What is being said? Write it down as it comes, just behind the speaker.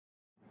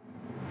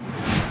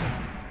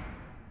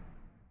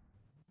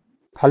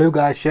Hello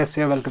guys, shaFs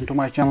here. Welcome to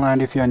my channel, and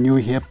if you are new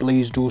here,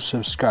 please do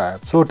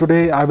subscribe. So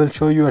today I will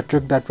show you a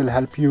trick that will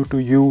help you to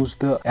use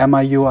the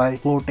MIUI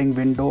floating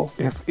window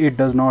if it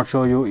does not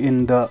show you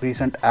in the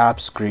recent app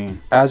screen.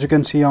 As you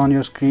can see on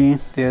your screen,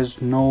 there's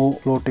no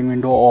floating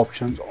window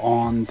options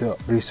on the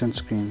recent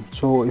screen.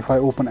 So if I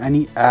open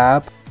any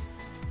app,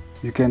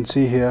 you can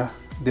see here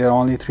there are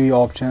only three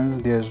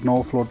options. There's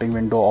no floating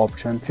window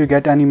option. If you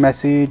get any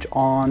message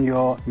on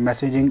your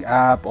messaging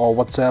app or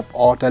WhatsApp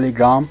or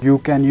Telegram, you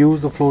can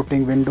use the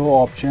floating window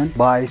option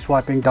by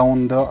swiping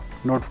down the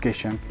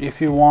notification.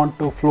 If you want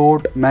to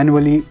float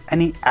manually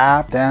any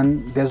app,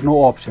 then there's no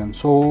option.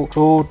 So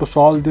to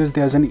solve this,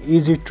 there's an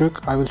easy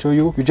trick I will show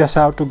you. You just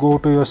have to go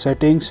to your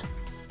settings,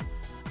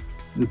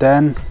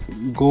 then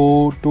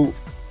go to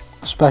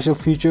special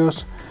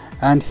features,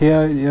 and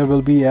here there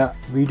will be a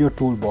video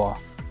toolbar.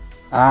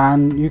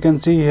 And you can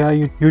see here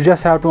you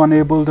just have to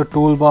enable the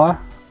toolbar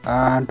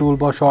and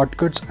toolbar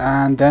shortcuts,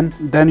 and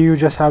then you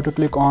just have to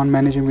click on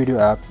managing video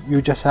app.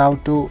 You just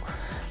have to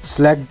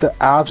select the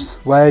apps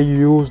where you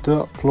use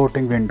the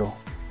floating window.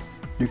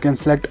 You can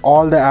select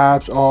all the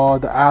apps or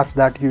the apps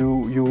that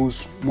you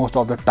use most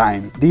of the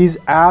time. These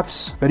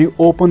apps, when you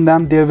open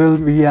them, there will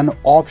be an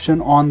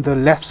option on the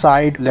left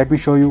side. Let me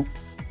show you.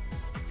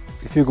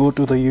 If you go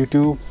to the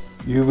YouTube,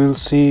 you will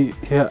see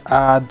here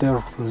at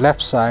the left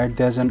side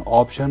there's an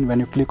option. When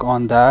you click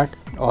on that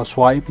or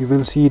swipe, you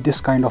will see this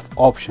kind of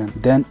option.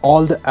 Then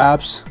all the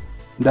apps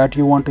that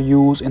you want to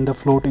use in the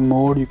floating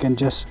mode, you can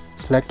just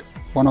select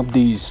one of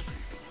these.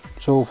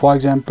 So for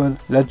example,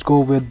 let's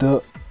go with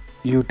the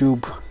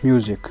YouTube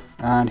Music,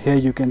 and here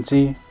you can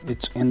see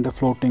it's in the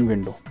floating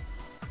window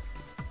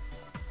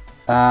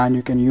and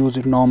you can use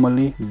it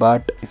normally.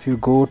 But if you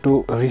go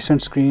to a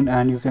recent screen,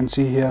 and you can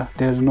see here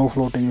there is no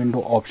floating window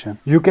option.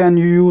 You can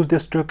use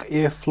this trick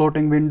if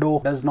floating window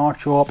does not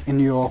show up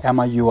in your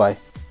MIUI.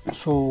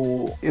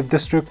 So if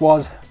this trick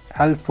was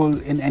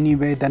helpful in any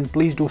way, then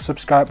please do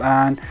subscribe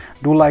and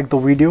do like the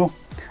video.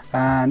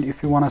 And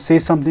if you want to say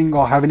something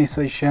or have any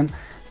suggestion,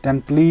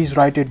 then please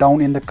write it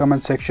down in the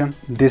comment section.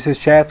 This is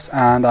shaFs,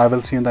 and I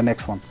will see you in the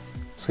next one.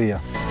 See ya.